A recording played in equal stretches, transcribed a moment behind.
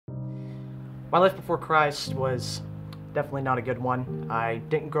My life before Christ was definitely not a good one. I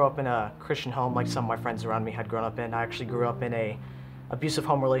didn't grow up in a Christian home like some of my friends around me had grown up in. I actually grew up in a abusive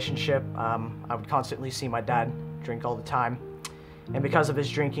home relationship. I would constantly see my dad drink all the time. And because of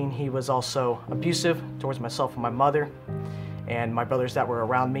his drinking, he was also abusive towards myself and my mother and my brothers that were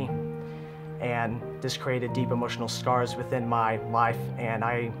around me. And this created deep emotional scars within my life. And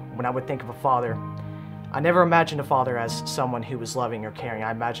when I would think of a father, I never imagined a father as someone who was loving or caring.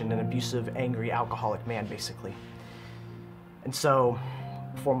 I imagined an abusive, angry, alcoholic man, basically. And so,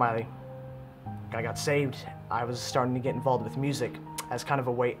 before I got saved, I was starting to get involved with music as kind of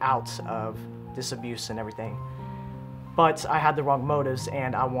a way out of this abuse and everything. But I had the wrong motives,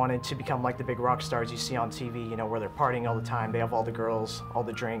 and I wanted to become like the big rock stars you see on TV, you know, where they're partying all the time. They have all the girls, all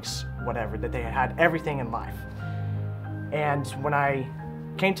the drinks, whatever, that they had everything in life. And when I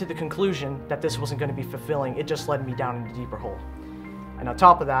came to the conclusion that this wasn't going to be fulfilling, it just led me down in a deeper hole. And on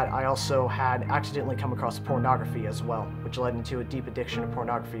top of that, I also had accidentally come across pornography as well, which led into a deep addiction to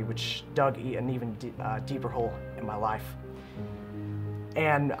pornography, which dug an even deeper hole in my life.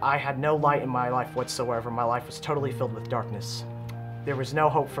 And I had no light in my life whatsoever. My life was totally filled with darkness. There was no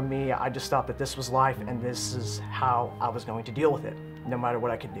hope for me. I just thought that this was life and this is how I was going to deal with it, no matter what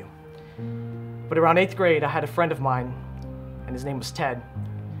I could do. But around 8th grade, I had a friend of mine, and his name was Ted.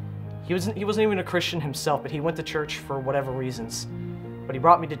 He wasn't even a Christian himself, but he went to church for whatever reasons. But he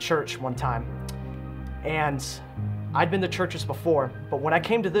brought me to church one time. And I'd been to churches before, but when I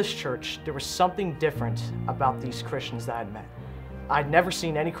came to this church, there was something different about these Christians that I'd met. I'd never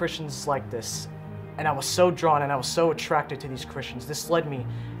seen any Christians like this, and I was so drawn and I was so attracted to these Christians. This led me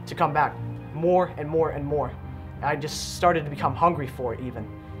to come back more and more and more. I just started to become hungry for it even,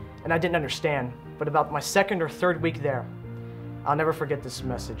 and I didn't understand. But about my 2nd or 3rd week there, I'll never forget this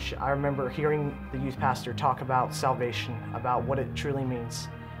message. I remember hearing the youth pastor talk about salvation, about what it truly means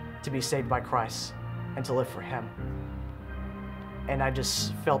to be saved by Christ and to live for Him. And I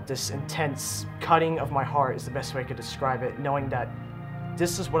just felt this intense cutting of my heart is the best way I could describe it, knowing that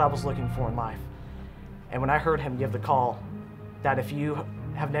this is what I was looking for in life. And when I heard him give the call that if you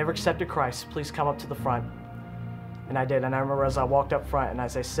have never accepted Christ, please come up to the front. And I did. And I remember as I walked up front and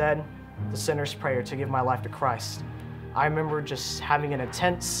as I said the sinner's prayer to give my life to Christ, I remember just having an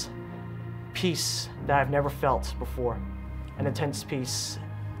intense peace that I've never felt before. An intense peace,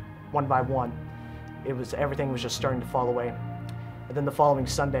 one by one. Everything was just starting to fall away. And then the following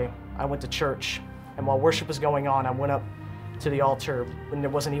Sunday, I went to church, and while worship was going on, I went up to the altar when there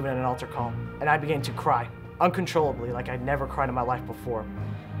wasn't even an altar call, and I began to cry uncontrollably like I'd never cried in my life before.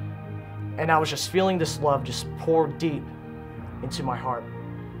 And I was just feeling this love just pour deep into my heart.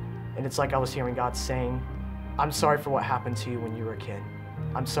 And it's like I was hearing God saying, I'm sorry for what happened to you when you were a kid.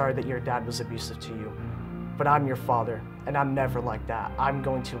 I'm sorry that your dad was abusive to you, but I'm your father, and I'm never like that. I'm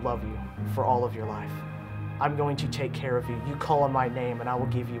going to love you for all of your life. I'm going to take care of you. You call on my name and I will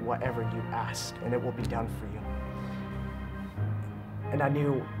give you whatever you ask, and it will be done for you. And I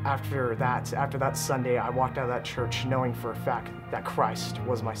knew after that Sunday, I walked out of that church knowing for a fact that Christ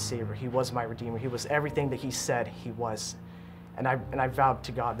was my Savior. He was my Redeemer. He was everything that He said He was. And I vowed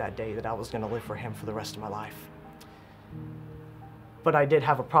to God that day that I was going to live for Him for the rest of my life. But I did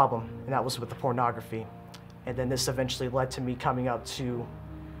have a problem, and that was with the pornography. And then this eventually led to me coming up to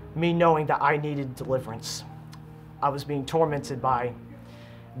me knowing that I needed deliverance. I was being tormented by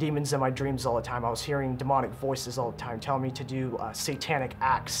demons in my dreams all the time. I was hearing demonic voices all the time telling me to do satanic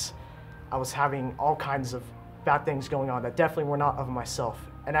acts. I was having all kinds of bad things going on that definitely were not of myself.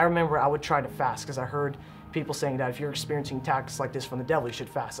 And I remember I would try to fast because I heard people saying that if you're experiencing attacks like this from the devil, you should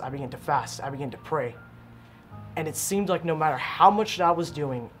fast. I began to fast. I began to pray. And it seemed like no matter how much I was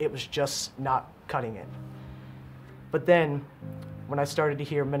doing, it was just not cutting it. But then when I started to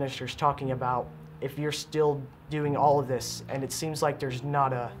hear ministers talking about if you're still doing all of this and it seems like there's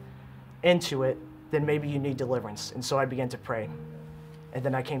not an end to it, then maybe you need deliverance. And so I began to pray. And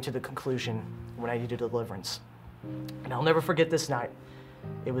then I came to the conclusion when I needed deliverance. And I'll never forget this night.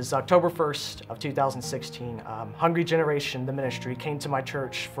 It was October 1st of 2016. Hungry Generation, the ministry, came to my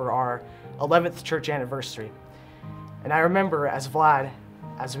church for our 11th church anniversary. And I remember as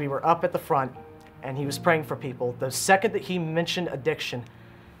we were up at the front and he was praying for people, the second that he mentioned addiction,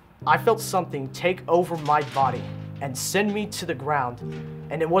 I felt something take over my body and send me to the ground.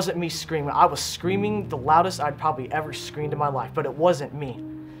 And it wasn't me screaming. I was screaming the loudest I'd probably ever screamed in my life, but it wasn't me.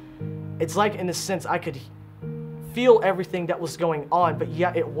 It's like, in a sense, I could feel everything that was going on, but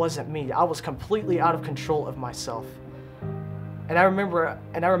yet it wasn't me. I was completely out of control of myself. And I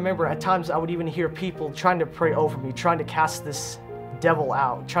remember at times I would even hear people trying to pray over me, trying to cast this devil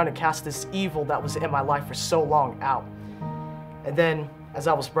out, trying to cast this evil that was in my life for so long out. And then as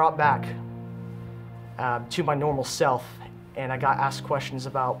I was brought back to my normal self, and I got asked questions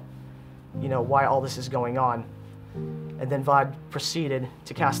about, why all this is going on. And then Vlad proceeded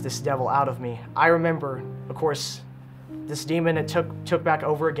to cast this devil out of me. I remember, of course, this demon, it took back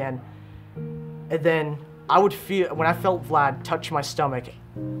over again. And then I would feel, when I felt Vlad touch my stomach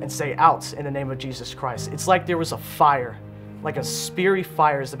and say, "Out in the name of Jesus Christ," it's like there was a fire, like a speary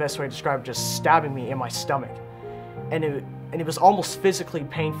fire is the best way to describe it, just stabbing me in my stomach. And it was almost physically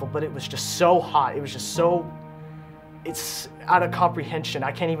painful, but it was just so hot. It was just so, it's out of comprehension.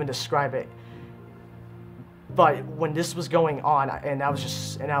 I can't even describe it. But when this was going on, and I was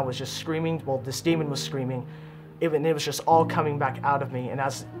just screaming, well, this demon was screaming, it was just all coming back out of me. And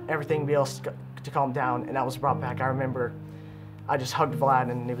as everything else to calm down, and I was brought back, I remember I just hugged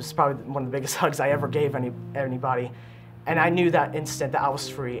Vlad, and it was probably one of the biggest hugs I ever gave anybody. And I knew that instant that I was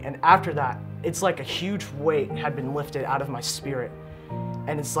free. And after that, it's like a huge weight had been lifted out of my spirit.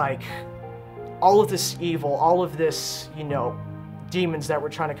 And it's like all of this evil, all of this, demons that were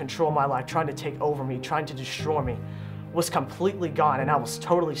trying to control my life, trying to take over me, trying to destroy me, was completely gone, and I was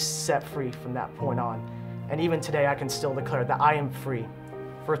totally set free from that point on. And even today, I can still declare that I am free.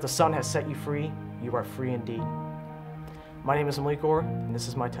 For if the Son has set you free, you are free indeed. My name is Malikor, and this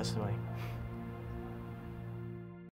is my testimony.